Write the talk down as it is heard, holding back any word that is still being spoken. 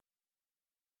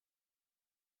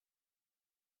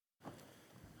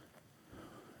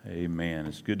Amen.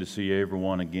 It's good to see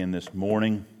everyone again this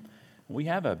morning. We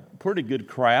have a pretty good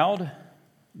crowd,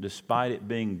 despite it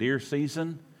being deer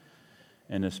season.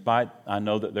 And despite, I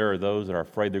know that there are those that are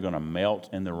afraid they're going to melt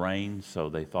in the rain, so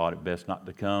they thought it best not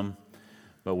to come.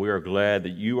 But we are glad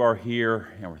that you are here,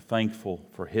 and we're thankful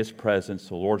for His presence.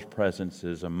 The Lord's presence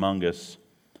is among us,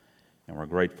 and we're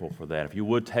grateful for that. If you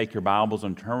would take your Bibles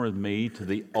and turn with me to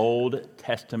the Old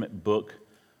Testament book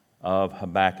of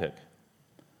Habakkuk.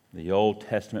 The Old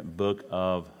Testament book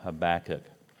of Habakkuk.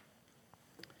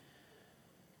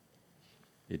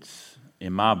 It's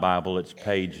in my Bible, it's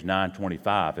page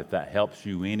 925, if that helps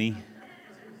you any,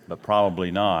 but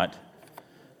probably not.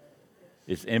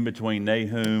 It's in between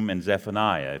Nahum and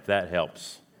Zephaniah, if that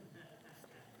helps.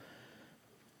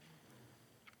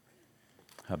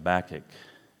 Habakkuk,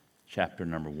 chapter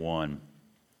number 1,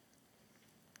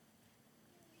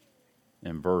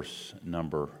 and verse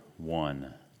number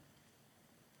 1.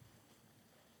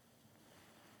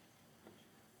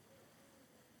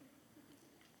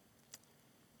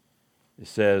 It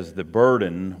says, the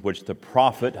burden which the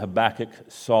prophet Habakkuk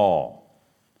saw.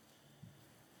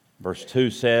 Verse 2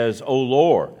 says, O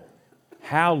Lord,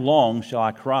 how long shall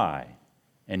I cry,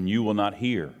 and you will not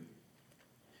hear?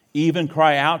 Even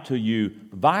cry out to you,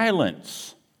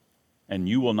 violence, and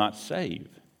you will not save.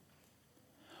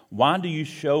 Why do you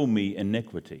show me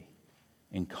iniquity,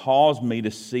 and cause me to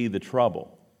see the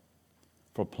trouble?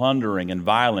 For plundering and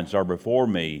violence are before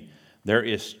me. There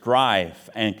is strife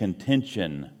and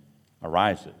contention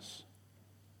arises.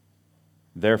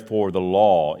 Therefore the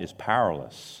law is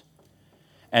powerless,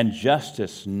 and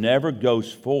justice never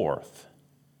goes forth.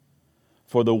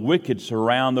 For the wicked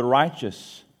surround the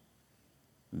righteous.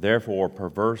 Therefore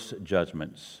perverse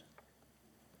judgments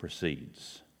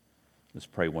proceeds. Let's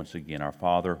pray once again. Our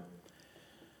Father,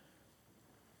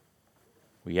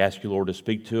 we ask you, Lord, to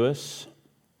speak to us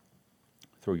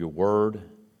through your word.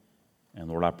 And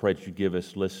Lord, I pray that you give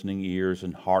us listening ears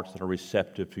and hearts that are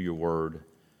receptive to your word.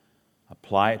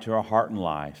 Apply it to our heart and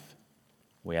life.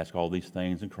 We ask all these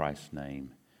things in Christ's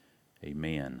name.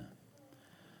 Amen.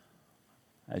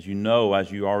 As you know,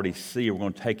 as you already see, we're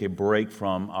going to take a break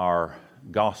from our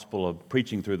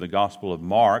preaching through the Gospel of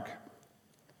Mark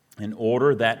in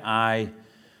order that I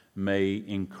may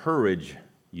encourage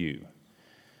you.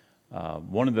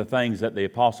 One of the things that the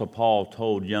Apostle Paul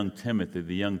told young Timothy,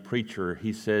 the young preacher,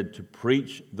 he said to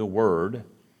preach the word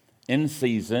in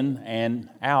season and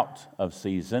out of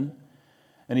season.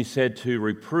 And he said to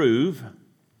reprove,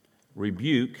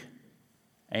 rebuke,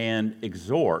 and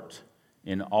exhort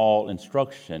in all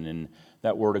instruction. And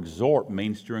that word exhort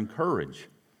means to encourage.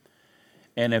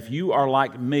 And if you are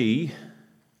like me,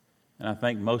 and I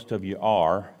think most of you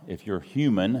are, if you're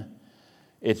human,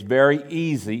 it's very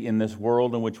easy in this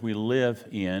world in which we live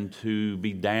in to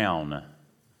be down,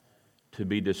 to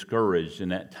be discouraged,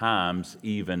 and at times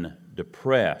even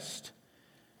depressed.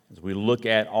 As we look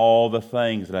at all the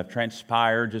things that have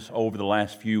transpired just over the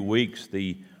last few weeks,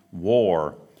 the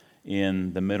war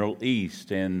in the Middle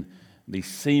East and the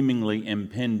seemingly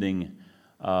impending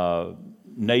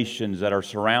nations that are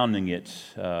surrounding it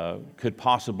could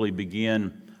possibly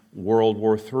begin World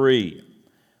War III.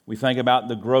 We think about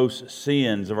the gross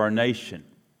sins of our nation.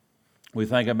 We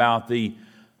think about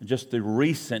just the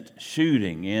recent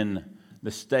shooting in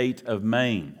the state of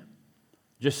Maine.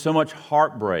 Just so much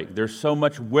heartbreak. There's so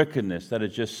much wickedness that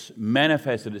has just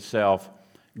manifested itself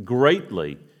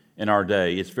greatly in our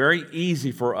day. It's very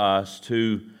easy for us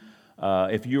to,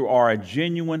 if you are a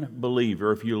genuine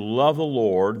believer, if you love the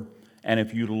Lord, and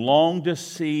if you long to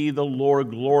see the Lord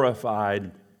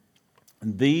glorified,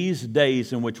 these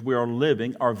days in which we are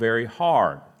living are very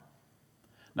hard.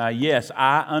 Now, yes,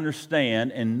 I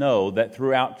understand and know that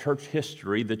throughout church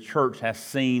history, the church has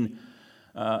seen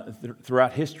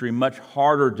throughout history much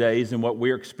harder days than what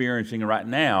we're experiencing right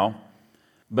now,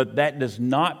 but that does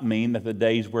not mean that the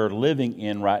days we're living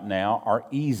in right now are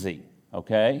easy,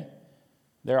 okay?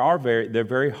 They're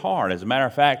very hard. As a matter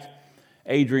of fact,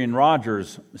 Adrian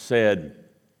Rogers said,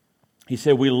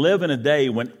 we live in a day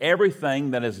when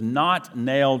everything that is not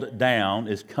nailed down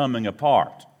is coming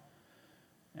apart.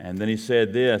 And then he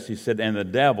said this, and the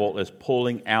devil is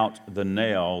pulling out the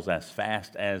nails as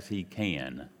fast as he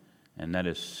can. And that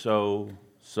is so,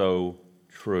 so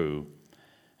true.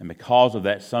 And because of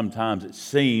that, sometimes it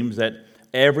seems that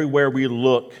everywhere we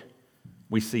look,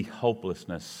 we see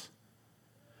hopelessness.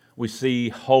 We see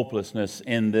hopelessness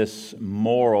in this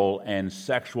moral and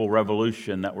sexual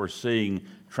revolution that we're seeing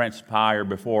transpire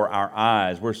before our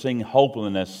eyes. We're seeing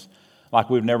hopelessness like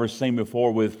we've never seen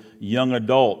before with young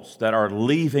adults that are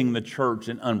leaving the church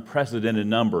in unprecedented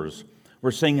numbers.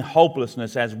 We're seeing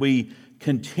hopelessness as we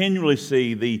continually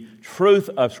see the truth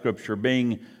of Scripture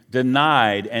being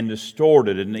denied and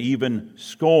distorted and even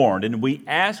scorned. And we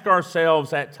ask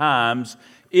ourselves at times,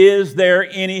 is there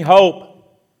any hope?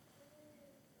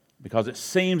 Because it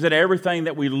seems that everything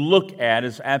that we look at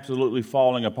is absolutely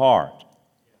falling apart.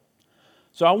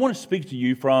 So I want to speak to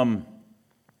you from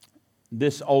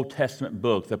this Old Testament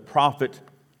book, the prophet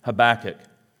Habakkuk.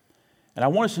 And I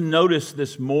want us to notice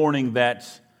this morning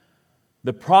that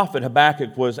the prophet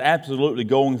Habakkuk was absolutely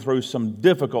going through some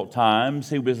difficult times.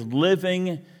 He was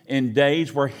living in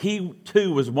days where he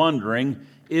too was wondering,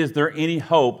 is there any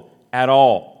hope at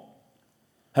all?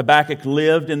 Habakkuk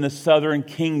lived in the southern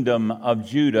kingdom of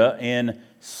Judah in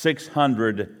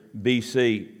 600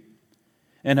 BC.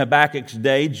 In Habakkuk's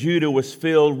day, Judah was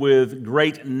filled with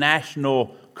great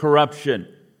national corruption.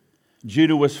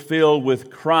 Judah was filled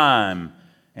with crime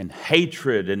and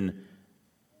hatred and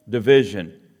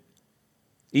division.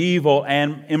 Evil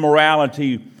and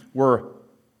immorality were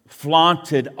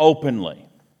flaunted openly,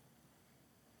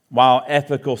 while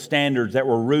ethical standards that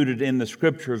were rooted in the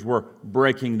Scriptures were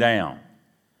breaking down.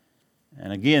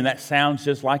 And again, that sounds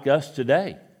just like us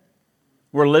today.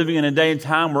 We're living in a day and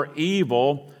time where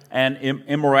evil and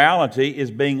immorality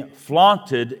is being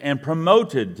flaunted and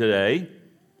promoted today,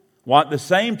 while at the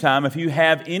same time, if you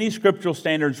have any scriptural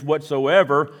standards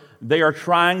whatsoever, they are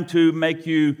trying to make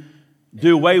you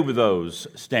do away with those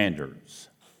standards.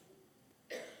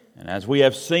 And as we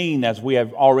have seen, as we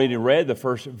have already read the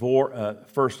first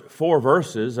four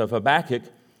verses of Habakkuk,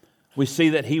 we see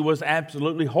that he was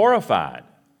absolutely horrified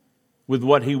with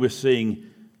what he was seeing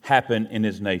happen in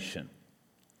his nation.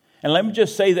 And let me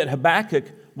just say that Habakkuk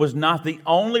was not the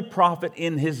only prophet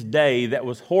in his day that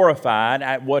was horrified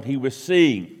at what he was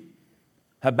seeing.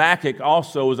 Habakkuk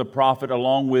also was a prophet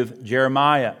along with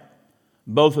Jeremiah.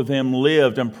 Both of them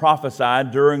lived and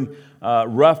prophesied during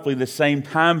roughly the same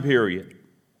time period.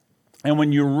 And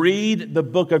when you read the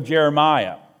book of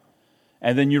Jeremiah,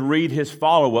 and then you read his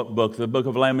follow-up book, the book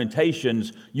of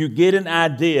Lamentations, you get an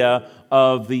idea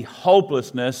of the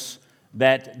hopelessness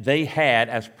that they had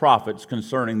as prophets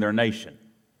concerning their nation.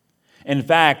 In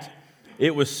fact,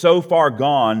 it was so far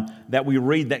gone that we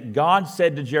read that God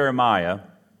said to Jeremiah,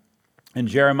 in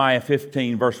Jeremiah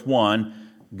 15, verse 1,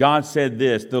 God said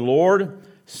this, "The Lord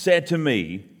said to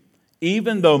me,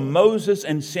 even though Moses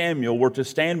and Samuel were to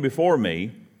stand before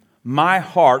me, my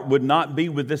heart would not be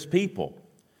with this people.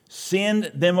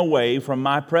 Send them away from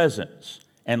my presence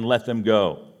and let them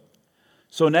go."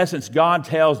 So in essence, God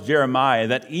tells Jeremiah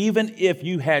that even if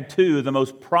you had two of the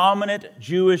most prominent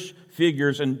Jewish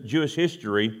figures in Jewish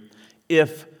history,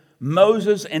 if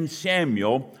Moses and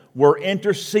Samuel were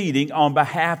interceding on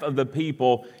behalf of the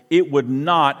people, it would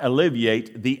not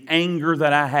alleviate the anger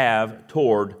that I have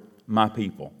toward my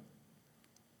people.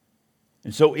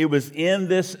 And so it was in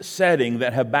this setting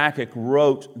that Habakkuk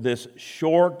wrote this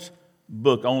short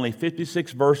book, only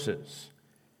 56 verses.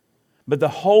 But the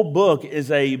whole book is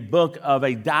a book of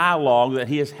a dialogue that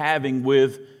he is having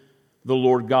with the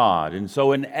Lord God. And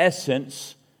so in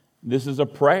essence, this is a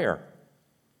prayer.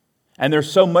 And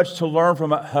there's so much to learn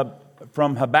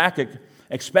from Habakkuk,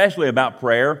 especially about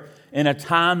prayer, in a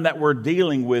time that we're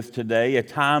dealing with today, a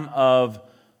time of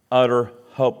utter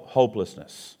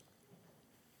hopelessness.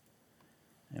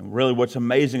 And really what's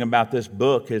amazing about this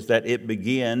book is that it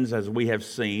begins, as we have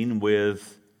seen,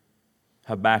 with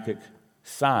Habakkuk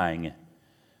sighing.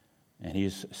 And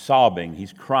he's sobbing,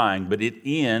 he's crying, but it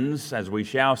ends, as we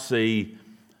shall see,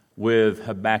 with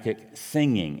Habakkuk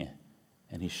singing.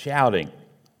 And he's shouting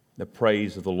the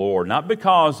praise of the Lord. Not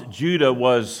because Judah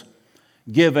was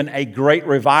given a great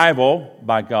revival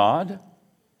by God.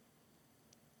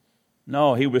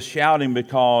 No, he was shouting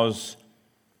because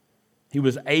he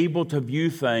was able to view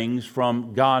things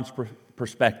from God's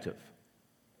perspective.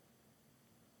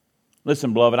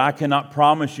 Listen, beloved, I cannot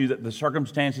promise you that the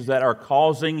circumstances that are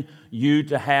causing you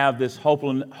to have this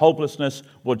hopelessness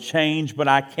will change, but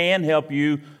I can help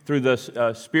you through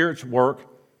the Spirit's work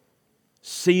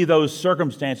see those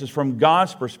circumstances from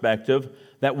God's perspective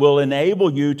that will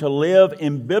enable you to live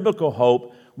in biblical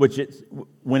hope,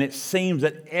 when it seems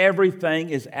that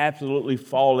everything is absolutely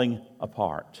falling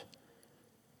apart.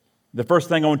 The first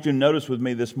thing I want you to notice with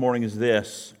me this morning is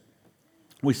this.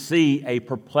 We see a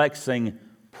perplexing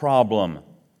problem.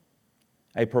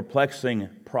 A perplexing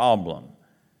problem.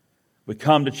 We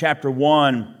come to chapter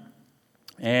 1,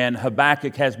 and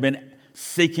Habakkuk has been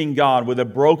seeking God with a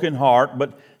broken heart,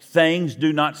 but things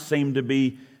do not seem to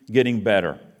be getting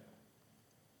better.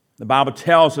 The Bible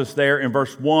tells us there in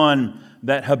verse 1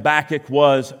 that Habakkuk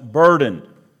was burdened.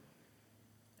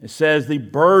 It says the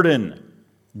burden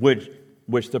which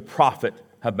the prophet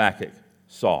Habakkuk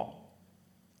saw.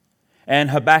 And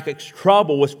Habakkuk's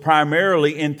trouble was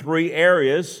primarily in three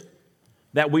areas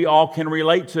that we all can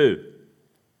relate to.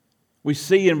 We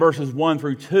see in verses 1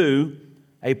 through 2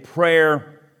 a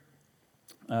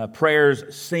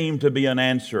prayers seem to be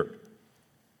unanswered.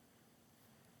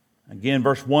 Again,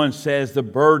 verse 1 says, the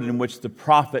burden which the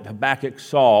prophet Habakkuk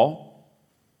saw,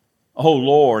 O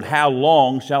Lord, how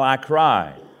long shall I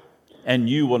cry, and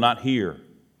you will not hear?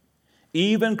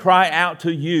 Even cry out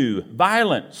to you,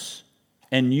 violence,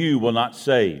 and you will not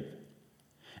save.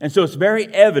 And so it's very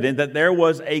evident that there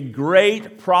was a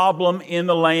great problem in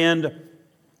the land,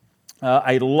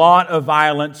 a lot of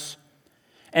violence.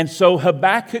 And so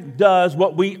Habakkuk does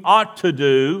what we ought to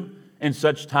do in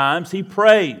such times. He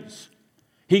prays.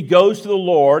 He goes to the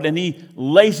Lord and he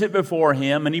lays it before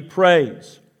him and he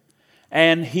prays.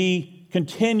 And he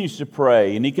continues to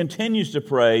pray and he continues to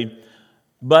pray,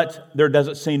 but there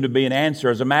doesn't seem to be an answer.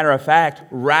 As a matter of fact,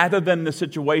 rather than the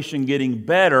situation getting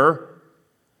better,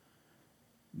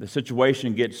 the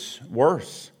situation gets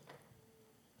worse.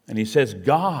 And he says,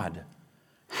 God,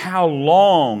 how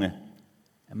long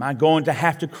am I going to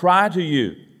have to cry to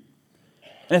you?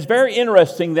 And it's very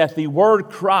interesting that the word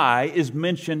cry is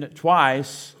mentioned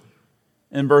twice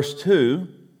in verse 2,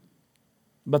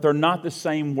 but they're not the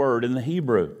same word in the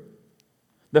Hebrew.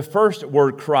 The first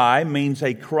word cry means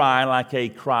a cry like a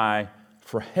cry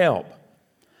for help.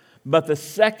 But the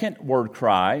second word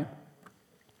cry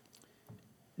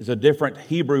is a different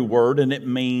Hebrew word, and it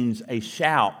means a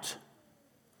shout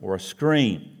or a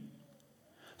scream.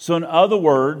 So in other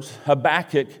words,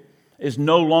 Habakkuk is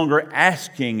no longer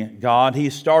asking God.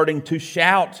 He's starting to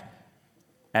shout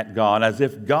at God as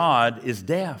if God is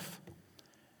deaf.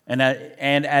 And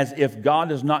as if God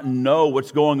does not know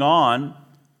what's going on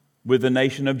with the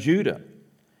nation of Judah.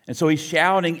 And so he's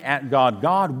shouting at God,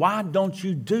 God, why don't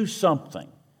you do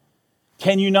something?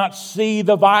 Can you not see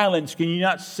the violence? Can you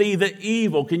not see the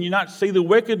evil? Can you not see the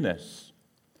wickedness?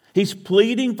 He's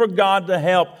pleading for God to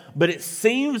help, but it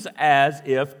seems as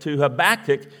if to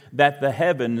Habakkuk that the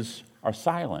heavens are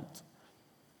silent.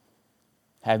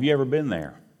 Have you ever been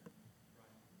there?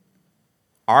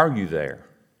 Are you there?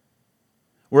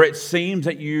 Where it seems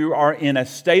that you are in a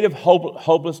state of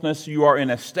hopelessness, you are in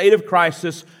a state of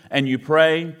crisis, and you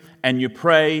pray, and you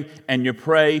pray, and you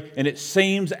pray, and it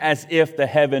seems as if the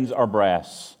heavens are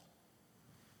brass.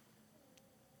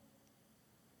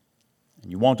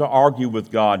 And you want to argue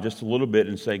with God just a little bit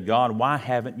and say, God, why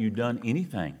haven't you done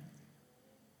anything?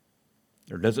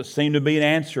 There doesn't seem to be an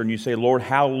answer, and you say, Lord,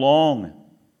 how long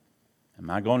am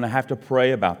I going to have to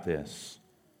pray about this?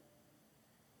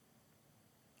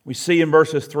 We see in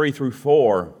verses 3 through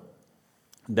 4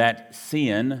 that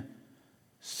sin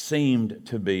seemed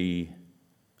to be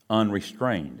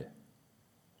unrestrained.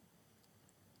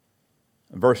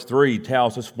 Verse 3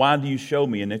 tells us, why do you show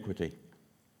me iniquity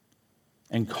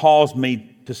and cause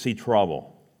me to see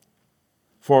trouble?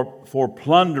 For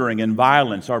plundering and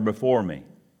violence are before me.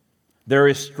 There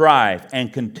is strife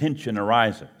and contention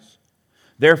arises.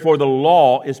 Therefore the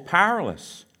law is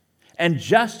powerless, and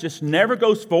justice never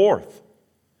goes forth.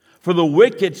 For the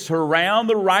wicked surround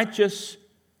the righteous,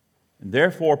 and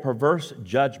therefore perverse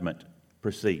judgment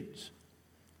proceeds.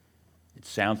 It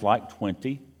sounds like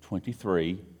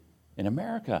 2023 in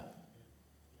America.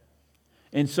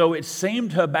 And so it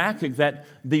seemed to Habakkuk that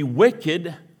the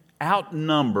wicked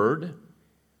outnumbered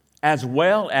as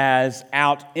well as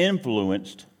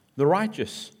out-influenced the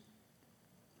righteous.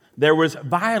 There was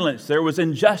violence, there was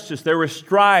injustice, there was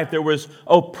strife, there was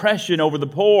oppression over the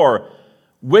poor.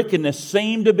 Wickedness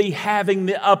seemed to be having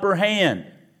the upper hand.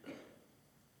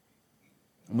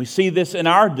 And we see this in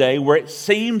our day where it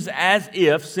seems as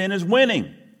if sin is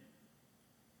winning.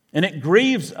 And it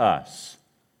grieves us.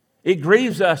 It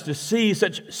grieves us to see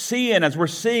such sin as we're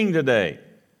seeing today.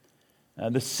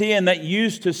 The sin that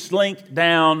used to slink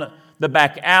down the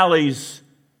back alleys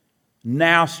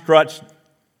now struts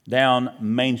down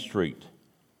Main Street,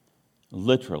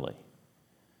 literally.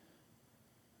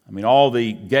 I mean, all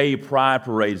the gay pride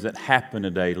parades that happen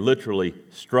today literally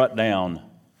strut down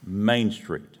Main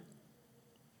Street.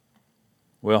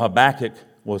 Well, Habakkuk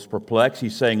was perplexed.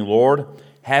 He's saying, Lord,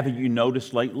 haven't you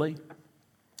noticed lately?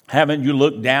 Haven't you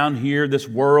looked down here? This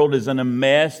world is in a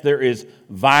mess. There is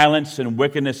violence and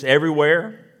wickedness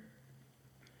everywhere.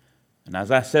 And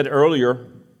as I said earlier,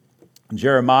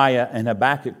 Jeremiah and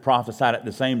Habakkuk prophesied at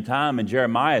the same time, and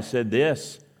Jeremiah said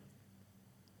this,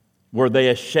 were they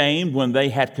ashamed when they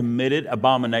had committed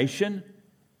abomination?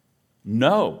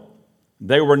 No,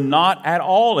 they were not at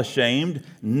all ashamed,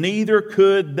 neither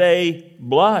could they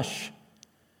blush.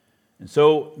 And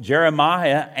so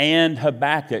Jeremiah and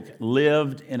Habakkuk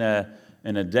lived in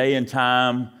a day and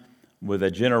time with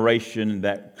a generation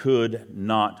that could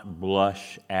not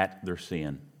blush at their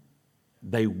sin.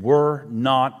 They were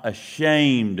not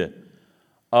ashamed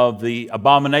of the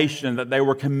abomination that they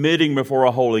were committing before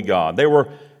a holy God. They were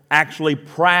actually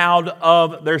proud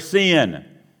of their sin.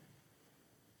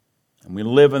 And we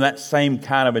live in that same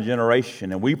kind of a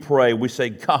generation. And we pray, we say,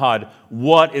 God,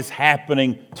 what is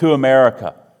happening to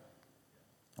America?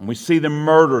 And we see the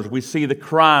murders, we see the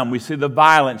crime, we see the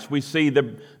violence, we see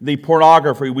the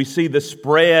pornography, we see the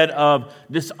spread of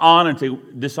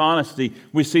dishonesty,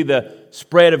 we see the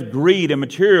spread of greed and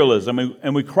materialism.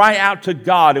 And we cry out to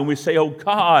God and we say, oh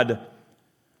God,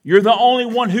 you're the only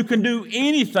one who can do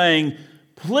anything.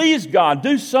 Please, God,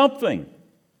 do something.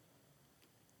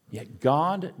 Yet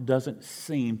God doesn't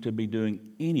seem to be doing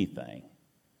anything.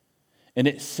 And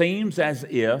it seems as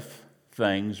if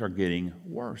things are getting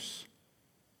worse.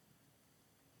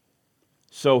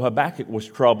 So Habakkuk was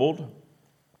troubled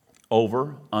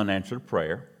over unanswered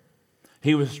prayer.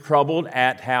 He was troubled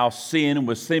at how sin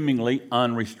was seemingly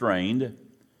unrestrained.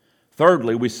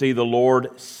 Thirdly, we see the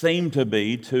Lord seemed to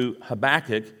be to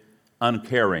Habakkuk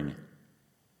uncaring.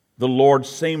 The Lord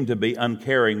seemed to be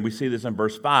uncaring. We see this in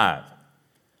verse 5.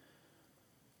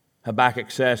 Habakkuk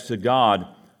says to God,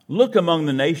 look among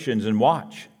the nations and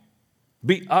watch.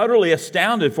 Be utterly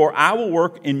astounded, for I will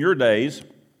work in your days.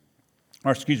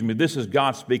 Or excuse me, this is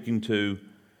God speaking to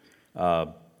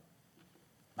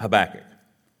Habakkuk.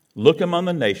 Look among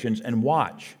the nations and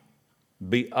watch.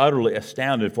 Be utterly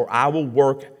astounded, for I will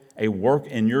work a work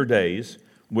in your days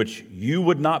which you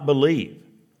would not believe,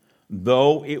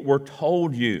 though it were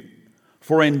told you.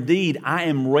 For indeed I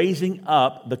am raising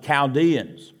up the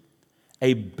Chaldeans,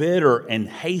 a bitter and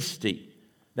hasty,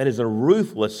 that is a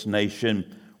ruthless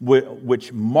nation,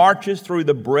 which marches through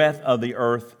the breadth of the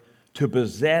earth to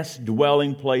possess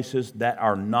dwelling places that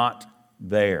are not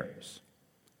theirs.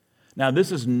 Now,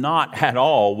 this is not at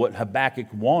all what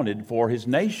Habakkuk wanted for his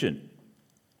nation.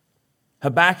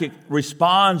 Habakkuk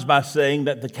responds by saying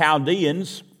that the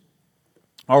Chaldeans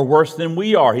are worse than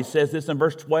we are. He says this in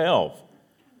verse 12.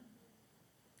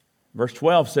 Verse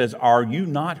 12 says, are you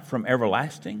not from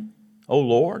everlasting, O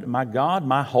Lord, my God,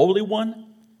 my Holy One?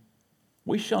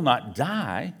 We shall not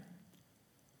die.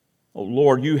 O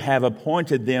Lord, you have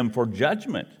appointed them for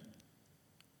judgment.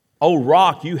 O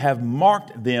rock, you have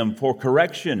marked them for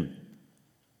correction.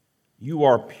 You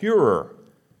are purer.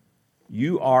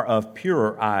 You are of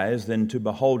purer eyes than to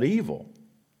behold evil,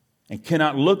 and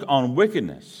cannot look on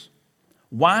wickedness.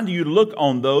 Why do you look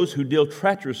on those who deal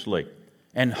treacherously,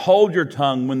 and hold your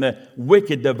tongue when the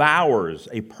wicked devours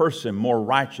a person more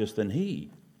righteous than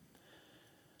he?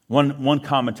 One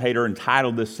commentator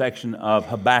entitled this section of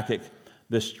Habakkuk,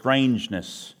 the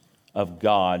strangeness of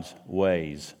God's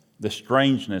ways. The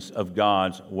strangeness of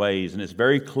God's ways. And it's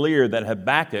very clear that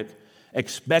Habakkuk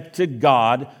expected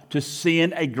God to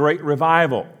send a great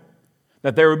revival.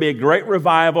 That there would be a great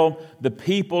revival. The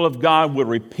people of God would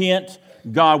repent.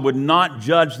 God would not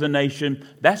judge the nation.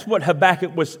 That's what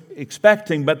Habakkuk was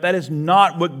expecting, but that is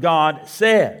not what God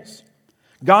says.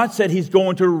 God said He's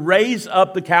going to raise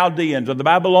up the Chaldeans or the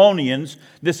Babylonians,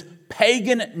 this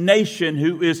pagan nation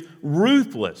who is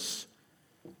ruthless.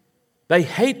 They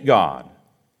hate God.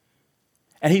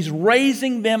 And He's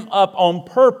raising them up on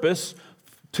purpose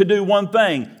to do one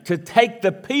thing, to take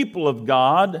the people of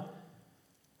God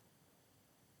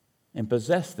and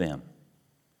possess them,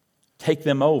 take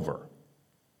them over.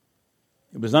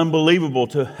 It was unbelievable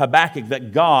to Habakkuk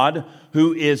that God,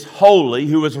 who is holy,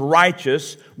 who is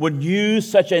righteous, would use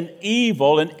such an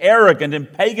evil and arrogant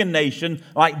and pagan nation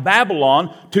like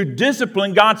Babylon to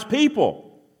discipline God's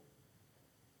people.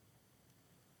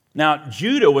 Now,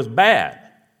 Judah was bad,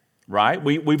 right?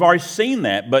 We've already seen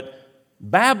that, but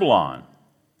Babylon,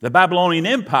 the Babylonian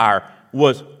Empire,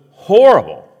 was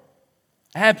horrible,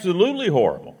 absolutely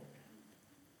horrible.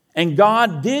 And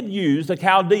God did use the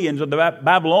Chaldeans or the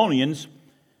Babylonians.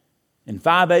 In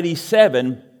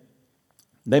 587,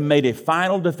 they made a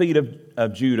final defeat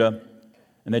of Judah,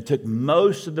 and they took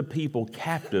most of the people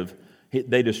captive.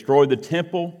 They destroyed the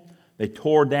temple. They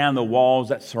tore down the walls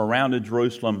that surrounded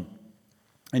Jerusalem.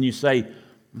 And you say,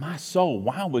 my soul,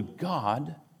 why would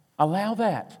God allow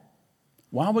that?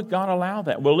 Why would God allow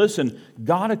that? Well, listen,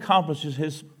 God accomplishes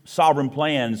His sovereign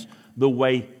plans the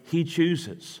way He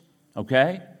chooses,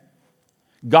 okay?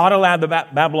 God allowed the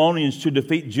Babylonians to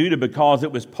defeat Judah because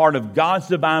it was part of God's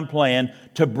divine plan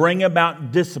to bring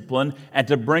about discipline and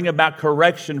to bring about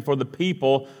correction for the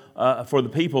people, for the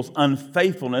people's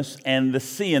unfaithfulness and the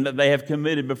sin that they have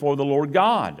committed before the Lord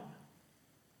God.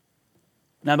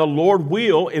 Now, the Lord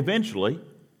will eventually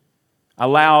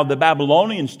allow the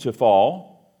Babylonians to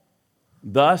fall.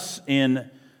 Thus, in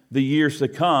the years to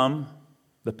come,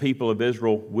 the people of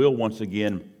Israel will once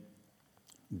again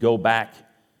go back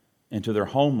into their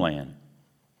homeland.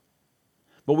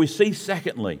 But we see,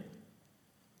 secondly,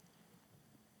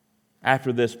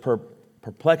 after this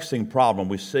perplexing problem,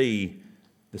 we see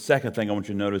the second thing I want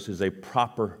you to notice is a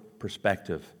proper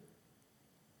perspective.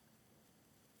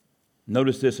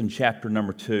 Notice this in chapter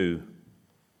number 2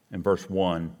 and verse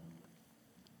 1.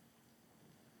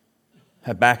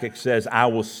 Habakkuk says, I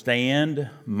will stand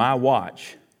my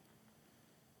watch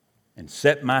and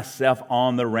set myself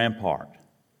on the rampart,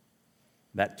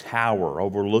 that tower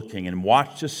overlooking, and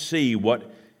watch to see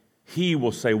what he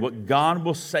will say, what God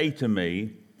will say to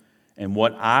me, and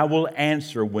what I will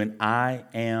answer when I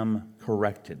am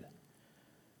corrected.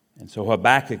 And so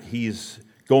Habakkuk, he's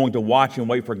going to watch and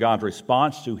wait for God's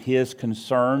response to his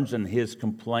concerns and his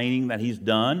complaining that he's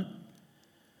done.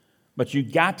 But you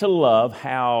got to love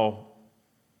how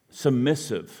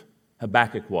submissive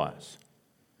Habakkuk was.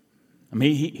 I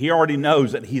mean, he already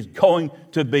knows that he's going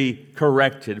to be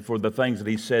corrected for the things that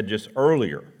he said just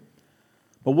earlier.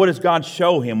 But what does God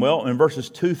show him? Well, in verses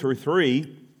 2 through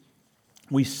 3,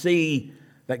 we see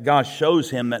that God shows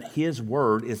him that his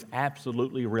word is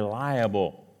absolutely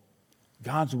reliable.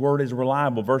 God's word is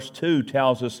reliable. Verse 2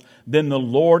 tells us, Then the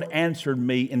Lord answered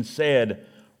me and said,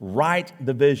 Write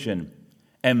the vision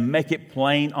and make it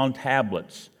plain on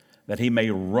tablets, that he may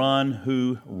run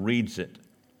who reads it.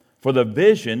 For the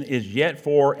vision is yet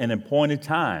for an appointed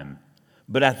time,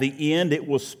 but at the end it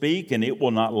will speak and it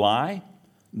will not lie.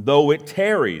 Though it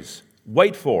tarries,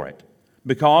 wait for it,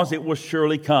 because it will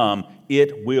surely come,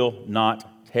 it will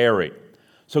not tarry.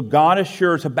 So God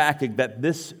assures Habakkuk that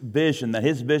this vision, that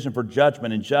his vision for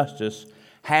judgment and justice,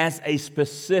 has a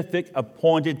specific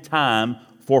appointed time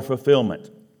for fulfillment.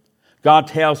 God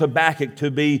tells Habakkuk to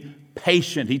be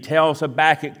patient. He tells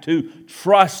Habakkuk to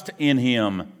trust in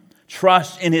him,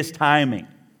 trust in his timing.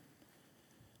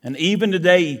 And even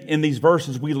today in these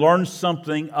verses, we learn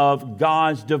something of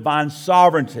God's divine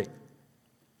sovereignty.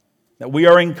 That we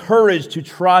are encouraged to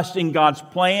trust in God's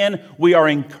plan. We are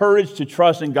encouraged to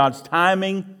trust in God's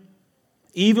timing,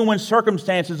 even when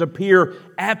circumstances appear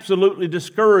absolutely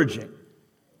discouraging.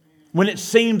 When it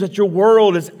seems that your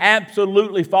world is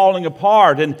absolutely falling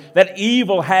apart and that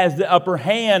evil has the upper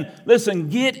hand, listen,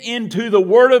 get into the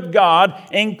Word of God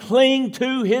and cling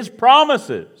to His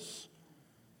promises.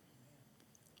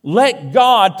 Let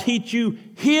God teach you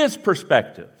His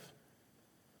perspective.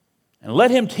 And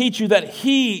let Him teach you that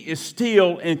He is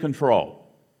still in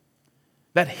control.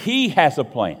 That He has a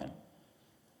plan.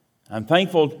 I'm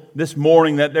thankful this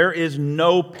morning that there is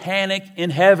no panic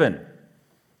in heaven.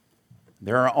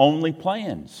 There are only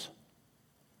plans.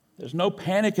 There's no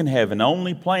panic in heaven,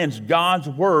 only plans. God's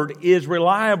Word is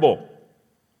reliable.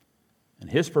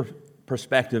 And His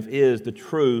perspective is the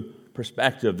true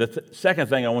perspective. The second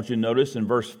thing I want you to notice in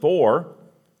verse 4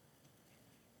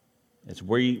 is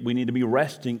where we need to be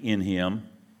resting in Him.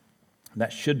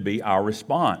 That should be our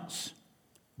response.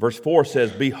 Verse 4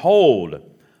 says, Behold,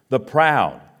 the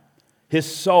proud,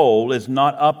 his soul is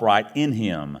not upright in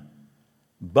him,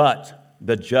 but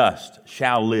the just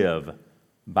shall live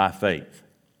by faith.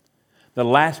 The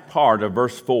last part of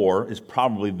verse 4 is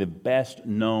probably the best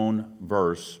known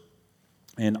verse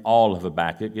in all of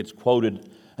Habakkuk. It's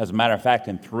quoted, as a matter of fact,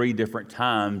 in 3 different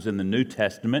times in the New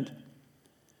Testament.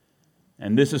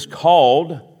 And this is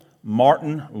called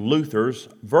Martin Luther's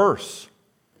verse.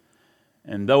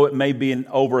 And though it may be an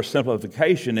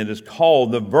oversimplification, it is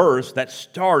called the verse that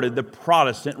started the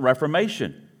Protestant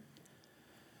Reformation.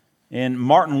 In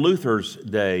Martin Luther's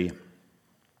day,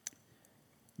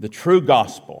 the true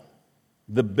gospel,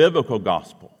 the biblical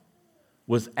gospel,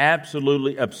 was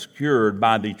absolutely obscured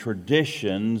by the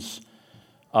traditions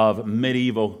of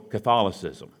medieval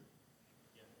Catholicism.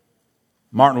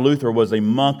 Martin Luther was a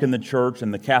monk in the church,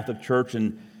 in the Catholic Church,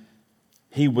 and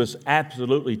he was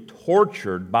absolutely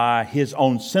tortured by his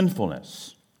own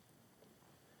sinfulness.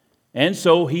 And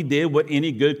so he did what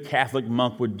any good Catholic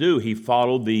monk would do. He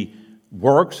followed the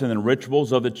works and the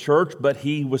rituals of the church, but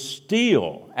he was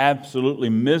still absolutely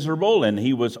miserable, and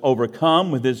he was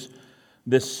overcome with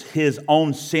his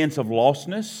own sense of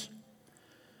lostness.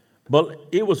 But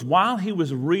it was while he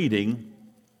was reading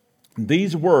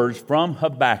these words from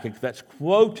Habakkuk that's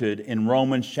quoted in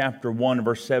Romans chapter 1,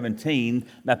 verse 17,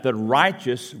 that the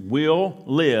righteous will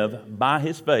live by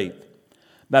his faith,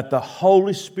 that the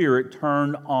Holy Spirit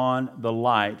turned on the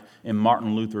light in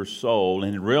Martin Luther's soul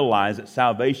and realized that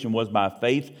salvation was by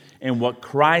faith in what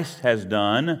Christ has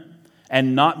done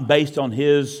and not based on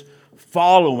his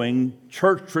following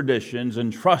church traditions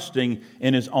and trusting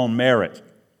in his own merit.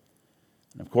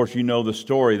 And of course, you know the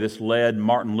story. This led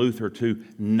Martin Luther to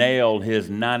nail his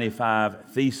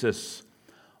 95 Thesis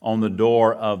on the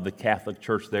door of the Catholic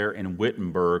Church there in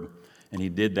Wittenberg. And he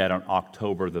did that on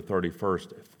October the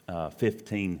 31st,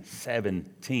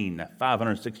 1517,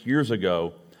 506 years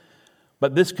ago.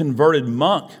 But this converted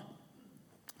monk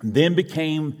then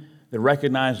became the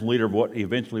recognized leader of what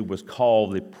eventually was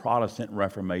called the Protestant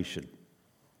Reformation.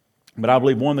 But I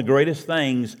believe one of the greatest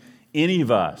things any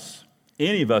of us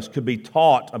could be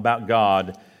taught about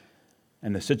God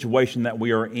and the situation that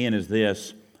we are in is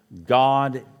this: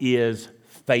 God is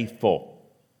faithful.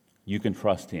 You can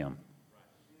trust Him.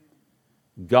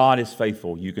 God is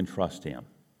faithful. You can trust Him.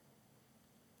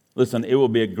 Listen, it will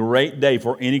be a great day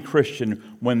for any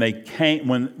Christian when they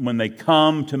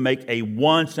come to make a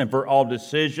once and for all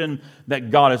decision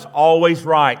that God is always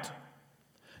right.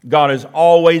 God is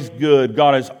always good.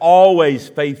 God is always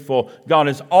faithful. God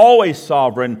is always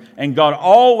sovereign. And God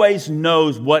always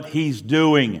knows what He's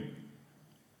doing.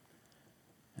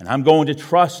 And I'm going to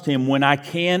trust Him when I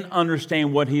can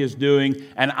understand what He is doing.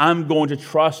 And I'm going to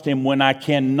trust Him when I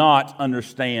cannot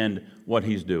understand what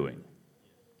He's doing.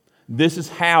 This is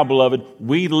how, beloved,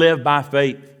 we live by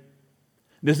faith.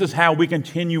 This is how we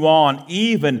continue on,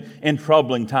 even in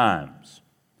troubling times.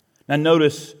 Now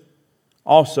notice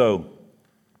also,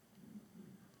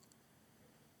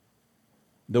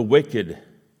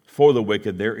 for the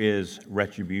wicked, there is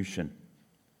retribution.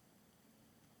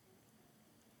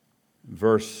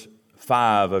 Verse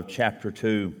 5 of chapter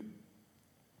 2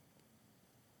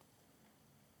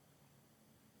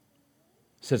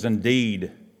 says,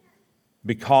 "Indeed,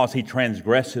 because he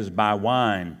transgresses by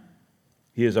wine,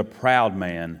 he is a proud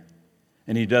man,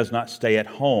 and he does not stay at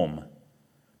home,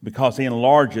 because he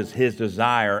enlarges his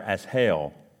desire as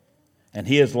hell. And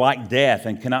he is like death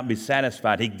and cannot be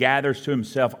satisfied. He gathers to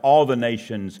himself all the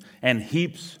nations and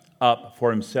heaps up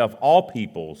for himself all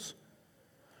peoples.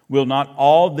 Will not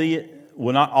all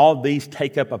these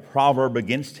take up a proverb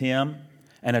against him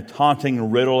and a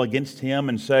taunting riddle against him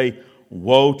and say,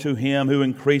 'Woe to him who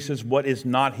increases what is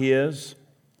not his'?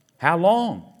 How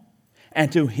long?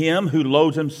 And to him who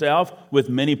loads himself with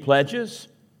many pledges?"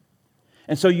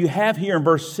 And so you have here in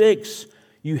verse 6,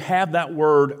 you have that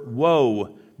word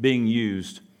woe being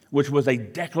used, which was a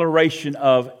declaration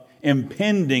of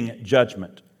impending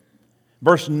judgment.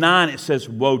 Verse 9, it says,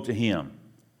 "Woe to him."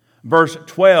 Verse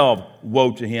 12,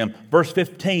 "Woe to him." Verse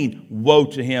 15, "Woe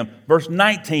to him." Verse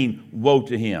 19, "Woe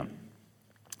to him."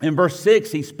 In verse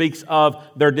 6, he speaks of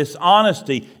their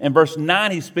dishonesty. In verse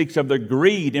 9, he speaks of their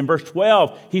greed. In verse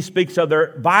 12, he speaks of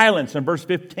their violence. In verse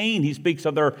 15, he speaks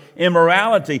of their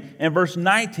immorality. In verse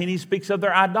 19, he speaks of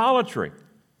their idolatry.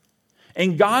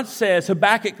 And God says,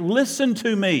 Habakkuk, listen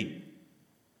to me.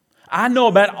 I know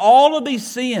about all of these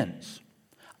sins.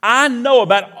 I know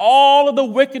about all of the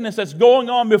wickedness that's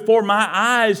going on before my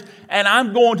eyes, and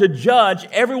I'm going to judge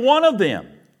every one of them.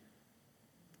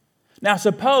 Now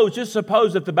just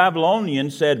suppose that the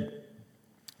Babylonians said,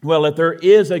 well, if there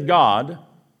is a God,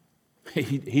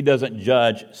 he doesn't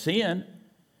judge sin.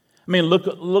 I mean,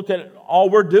 look at all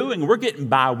we're doing. We're getting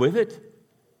by with it.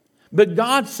 But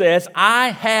God says,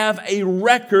 I have a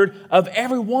record of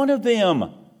every one of them.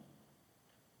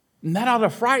 And that ought to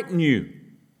frighten you.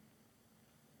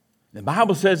 The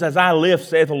Bible says, as I live,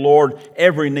 saith the Lord,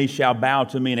 every knee shall bow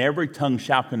to me and every tongue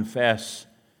shall confess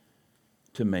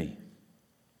to me.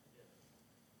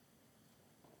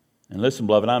 And listen,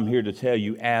 beloved, I'm here to tell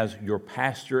you as your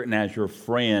pastor and as your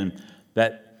friend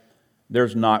that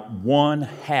there's not one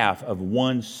half of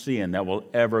one sin that will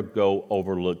ever go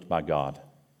overlooked by God.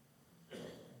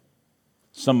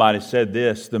 Somebody said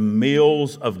this: the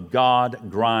mills of God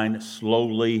grind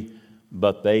slowly,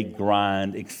 but they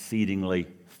grind exceedingly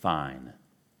fine.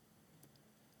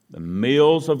 The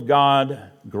mills of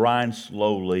God grind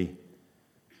slowly,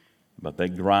 but they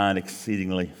grind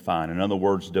exceedingly fine. In other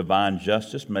words, divine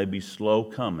justice may be slow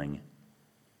coming,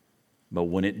 but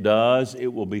when it does, it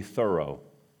will be thorough.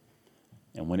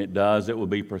 And when it does, it will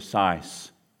be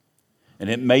precise. And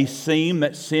it may seem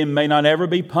that sin may not ever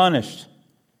be punished.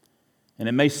 And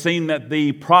it may seem that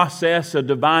the process of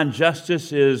divine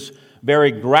justice is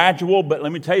very gradual, but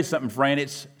let me tell you something, friend,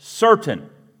 it's certain.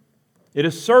 It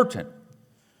is certain.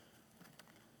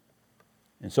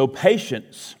 And so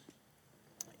patience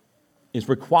is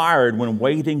required when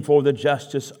waiting for the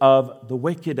justice of the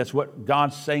wicked. That's what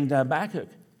God's saying to Habakkuk.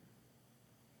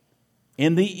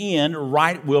 In the end,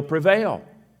 right will prevail.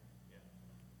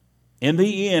 In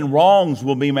the end, wrongs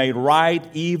will be made right,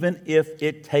 even if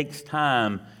it takes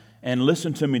time. And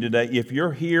listen to me today. If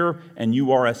you're here and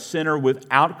you are a sinner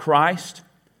without Christ,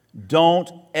 Don't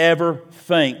ever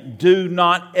think, do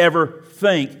not ever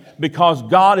think, because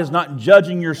God is not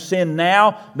judging your sin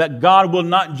now, that God will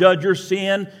not judge your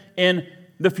sin in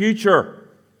the future.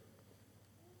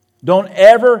 Don't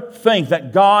ever think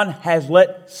that God has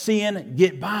let sin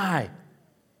get by.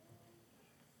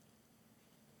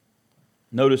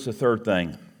 Notice the third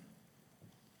thing.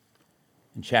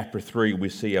 In chapter 3, we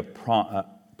see a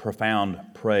profound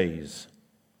praise.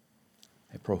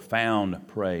 A profound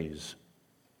praise.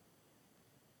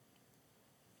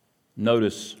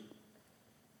 Notice,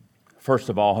 first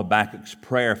of all, Habakkuk's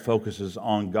prayer focuses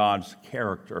on God's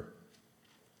character.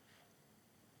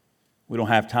 We don't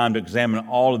have time to examine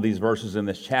all of these verses in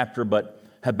this chapter, but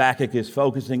Habakkuk is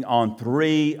focusing on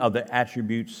three of the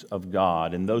attributes of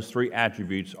God. And those three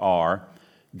attributes are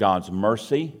God's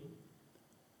mercy,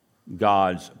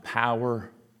 God's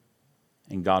power,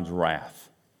 and God's wrath.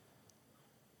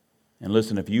 And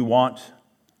listen, if you want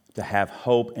to have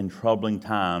hope in troubling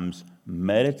times,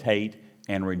 meditate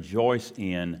and rejoice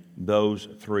in those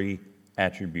three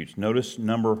attributes. Notice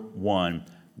number one,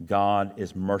 God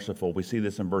is merciful. We see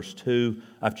this in verse 2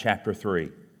 of chapter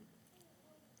 3.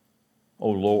 O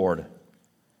Lord,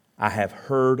 I have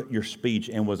heard your speech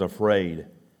and was afraid.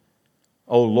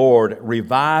 O Lord,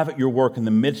 revive your work in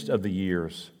the midst of the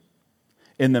years.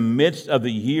 In the midst of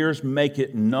the years, make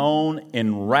it known.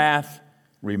 In wrath,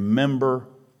 remember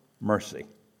mercy.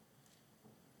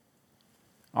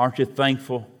 Aren't you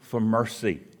thankful for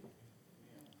mercy?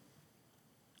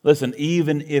 Listen,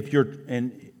 even if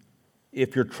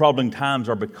your troubling times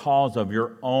are because of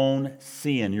your own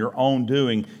sin, your own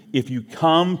doing, if you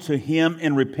come to Him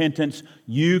in repentance,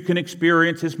 you can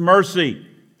experience His mercy.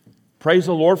 Praise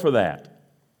the Lord for that.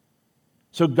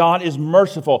 So God is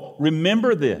merciful.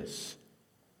 Remember this.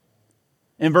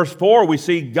 In verse 4, we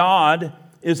see God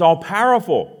is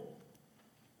all-powerful.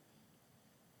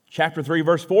 Chapter 3,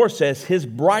 verse 4 says, His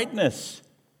brightness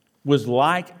was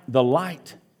like the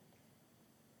light.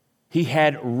 He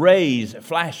had rays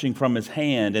flashing from His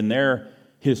hand, and there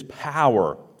His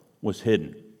power was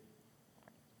hidden.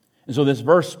 And so this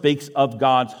verse speaks of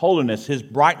God's holiness. His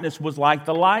brightness was like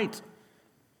the light.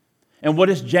 And what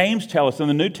does James tell us in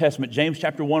the New Testament? James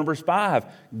chapter 1, verse 5.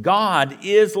 God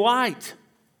is light,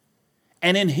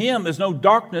 and in Him there's no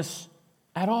darkness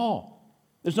at all.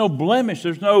 There's no blemish.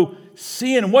 There's no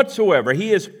sin whatsoever.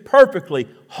 He is perfectly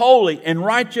holy and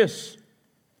righteous.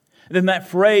 And then that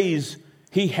phrase,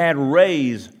 He had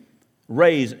rays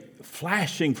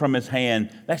flashing from His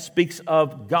hand, that speaks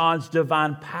of God's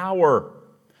divine power.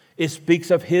 It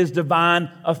speaks of His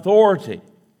divine authority.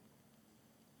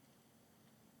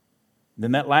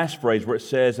 Then that last phrase where it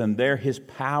says, and there His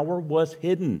power was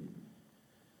hidden.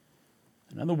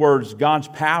 In other words, God's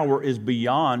power is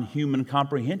beyond human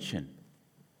comprehension.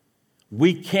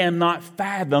 We cannot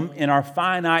fathom in our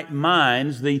finite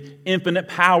minds the infinite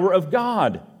power of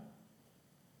God.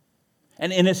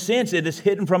 And in a sense, it is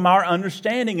hidden from our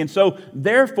understanding. And so,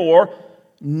 therefore,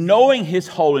 knowing His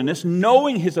holiness,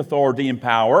 knowing His authority and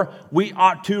power, we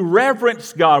ought to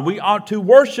reverence God. We ought to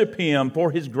worship Him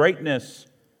for His greatness.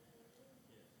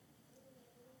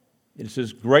 It is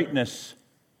His greatness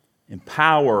and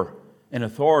power and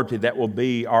authority that will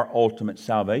be our ultimate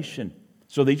salvation.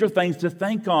 So these are things to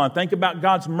think on. Think about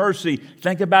God's mercy.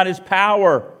 Think about His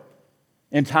power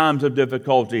in times of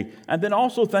difficulty. And then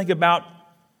also think about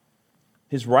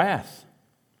His wrath.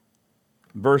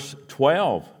 Verse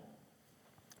 12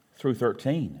 through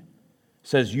 13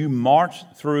 says, You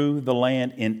marched through the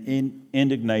land in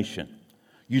indignation.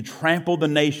 You trampled the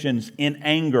nations in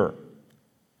anger.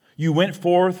 You went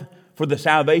forth for the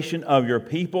salvation of your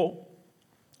people,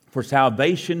 for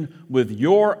salvation with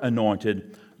your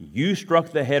anointed. You struck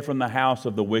the head from the house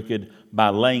of the wicked by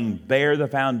laying bare the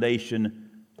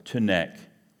foundation to neck.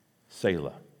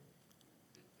 Selah.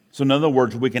 So in other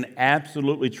words, we can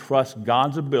absolutely trust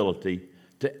God's ability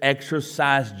to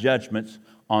exercise judgments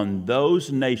on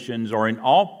those nations or in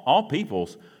all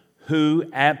peoples who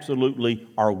absolutely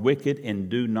are wicked and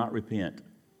do not repent.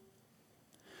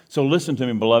 So listen to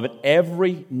me, beloved.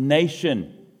 Every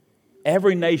nation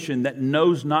that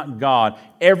knows not God,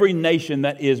 every nation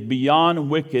that is beyond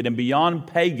wicked and beyond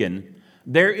pagan,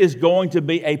 there is going to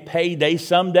be a payday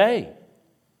someday.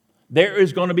 There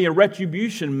is going to be a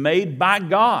retribution made by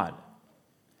God.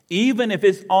 Even if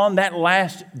it's on that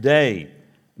last day,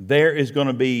 there is going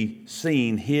to be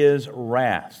seen His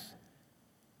wrath.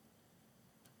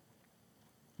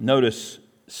 Notice,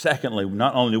 secondly,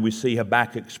 not only do we see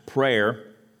Habakkuk's prayer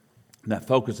that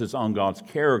focuses on God's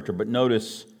character, but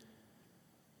notice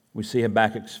we see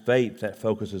Habakkuk's faith that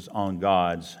focuses on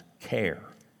God's care.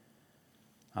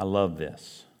 I love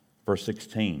this. Verse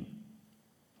 16.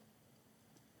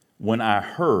 When I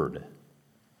heard,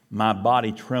 my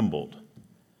body trembled.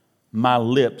 My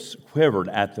lips quivered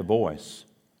at the voice.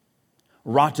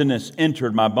 Rottenness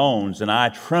entered my bones, and I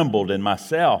trembled in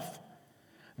myself,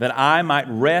 that I might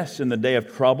rest in the day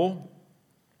of trouble.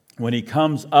 When he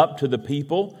comes up to the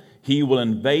people, he will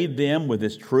invade them with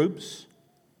his troops.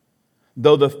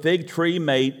 Though the fig tree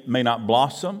may not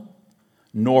blossom,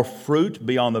 nor fruit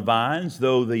be on the vines,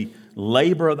 though the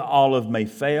labor of the olive may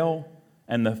fail,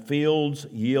 and the fields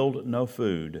yield no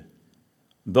food,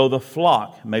 though the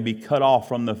flock may be cut off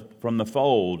from the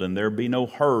fold, and there be no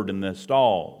herd in the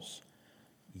stalls,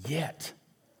 yet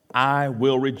I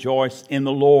will rejoice in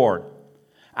the Lord.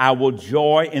 I will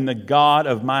joy in the God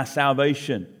of my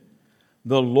salvation.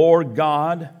 The Lord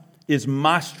God is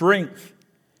my strength,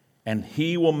 and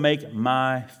he will make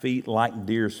my feet like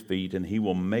deer's feet, and he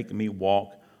will make me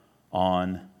walk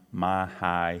on my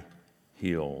high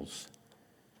heels.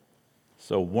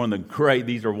 So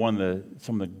these are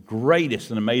some of the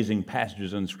greatest and amazing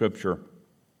passages in Scripture,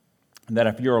 that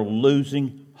if you're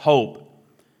losing hope,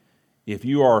 if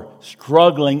you are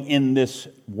struggling in this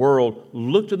world,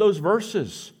 look to those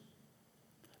verses.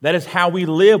 That is how we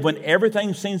live when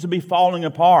everything seems to be falling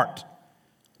apart.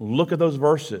 Look at those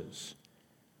verses.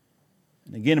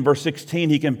 And again, in verse 16,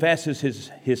 he confesses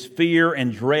his fear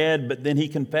and dread, but then he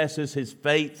confesses his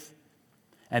faith,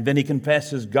 and then he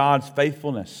confesses God's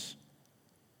faithfulness.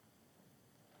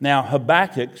 Now,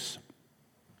 Habakkuk's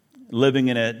living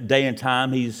in a day and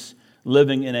time, he's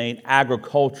living in an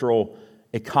agricultural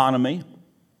economy,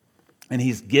 and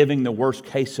he's giving the worst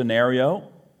case scenario.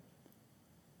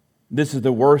 This is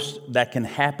the worst that can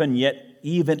happen, yet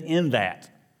even in that,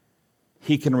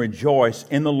 he can rejoice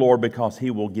in the Lord because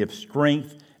he will give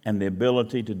strength and the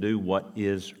ability to do what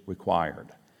is required.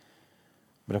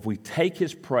 But if we take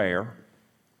his prayer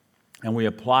and we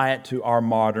apply it to our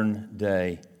modern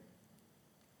day,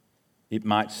 it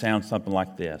might sound something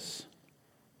like this.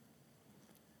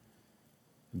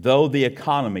 Though the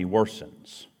economy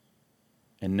worsens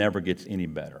and never gets any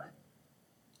better,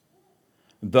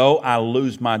 though I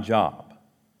lose my job,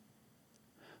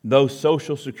 though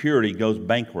Social Security goes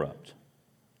bankrupt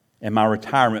and my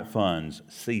retirement funds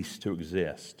cease to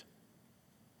exist,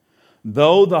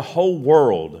 though the whole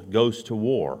world goes to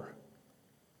war,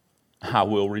 I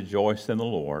will rejoice in the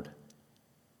Lord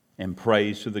and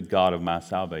praise to the God of my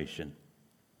salvation.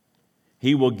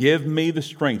 He will give me the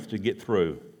strength to get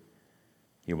through.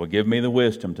 He will give me the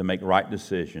wisdom to make right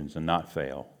decisions and not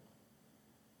fail.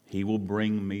 He will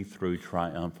bring me through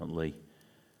triumphantly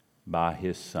by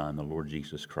his Son, the Lord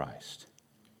Jesus Christ.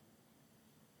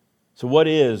 So what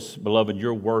is, beloved,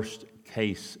 your worst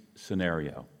case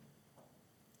scenario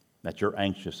that you're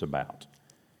anxious about?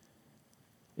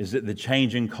 Is it the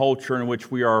changing culture in which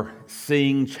we are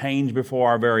seeing change before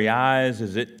our very eyes?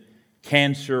 Is it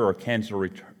cancer or cancer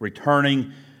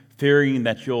returning, fearing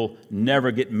that you'll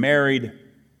never get married,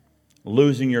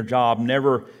 losing your job,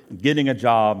 never getting a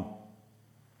job?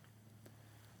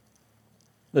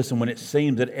 Listen, when it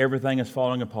seems that everything is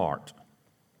falling apart,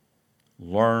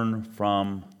 learn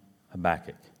from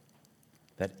Habakkuk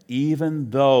that even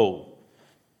though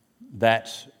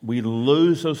that we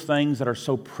lose those things that are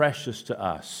so precious to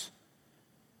us,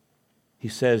 he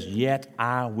says, yet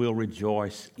I will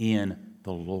rejoice in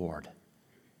the Lord.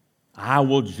 I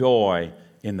will joy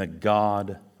in the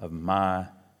God of my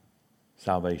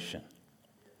salvation.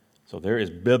 So there is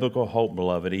biblical hope,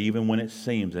 beloved, even when it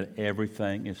seems that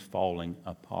everything is falling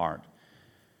apart.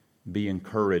 Be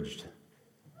encouraged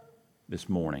this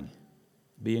morning.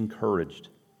 Be encouraged.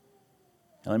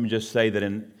 And let me just say that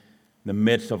in the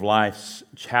midst of life's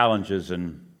challenges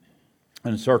and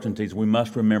uncertainties, we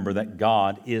must remember that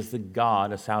God is the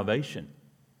God of salvation.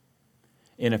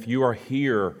 And if you are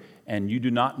here and you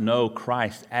do not know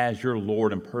Christ as your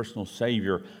Lord and personal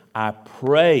Savior, I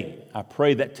pray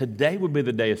that today would be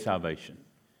the day of salvation.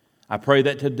 I pray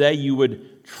that today you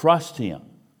would trust Him,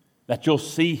 that you'll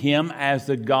see Him as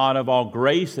the God of all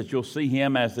grace, that you'll see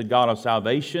Him as the God of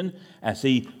salvation, as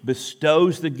He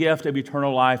bestows the gift of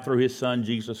eternal life through His Son,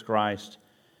 Jesus Christ.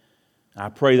 I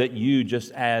pray that you,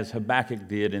 just as Habakkuk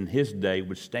did in his day,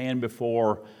 would stand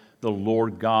before the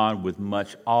Lord God with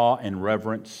much awe and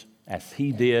reverence as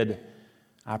He did.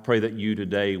 I pray that you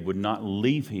today would not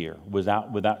leave here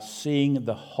without seeing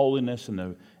the holiness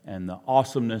and the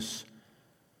awesomeness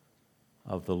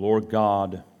of the Lord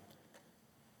God,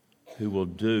 who will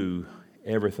do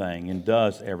everything and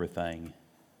does everything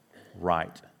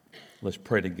right. Let's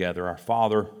pray together. Our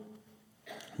Father,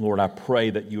 Lord, I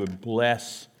pray that you would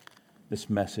bless this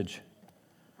message.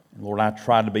 And Lord, I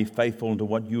try to be faithful to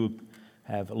what you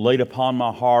have laid upon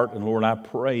my heart. And Lord, I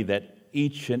pray that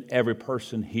each and every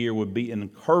person here would be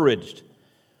encouraged,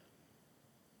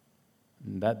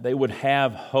 that they would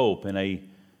have hope in a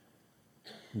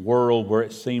world where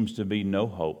it seems to be no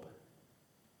hope,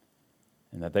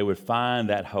 and that they would find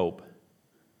that hope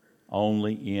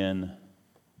only in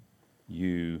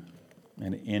you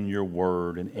and in your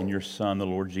word and in your Son, the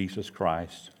Lord Jesus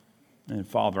Christ. And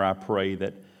Father, I pray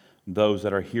that those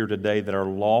that are here today that are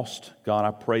lost, God,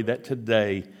 I pray that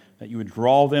today that you would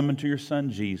draw them into your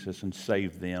Son Jesus and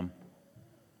save them.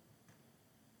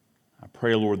 I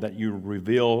pray, Lord, that you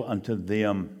reveal unto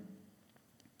them,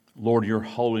 Lord, your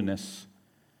holiness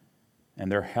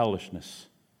and their hellishness,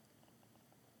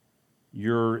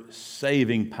 your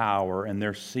saving power and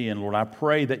their sin. Lord, I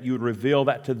pray that you would reveal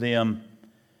that to them,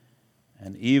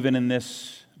 and even in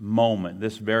this moment,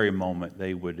 this very moment,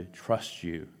 they would trust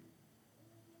you.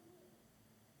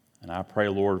 And I pray,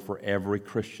 Lord, for every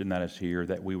Christian that is here,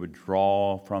 that we would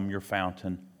draw from your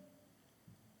fountain,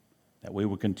 that we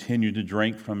would continue to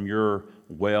drink from your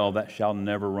well that shall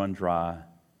never run dry,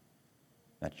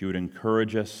 that you would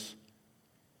encourage us,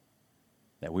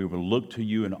 that we would look to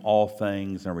you in all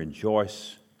things and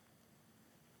rejoice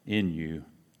in you,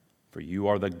 for you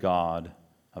are the God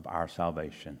of our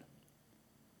salvation.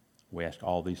 We ask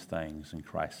all these things in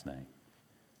Christ's name.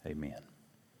 Amen.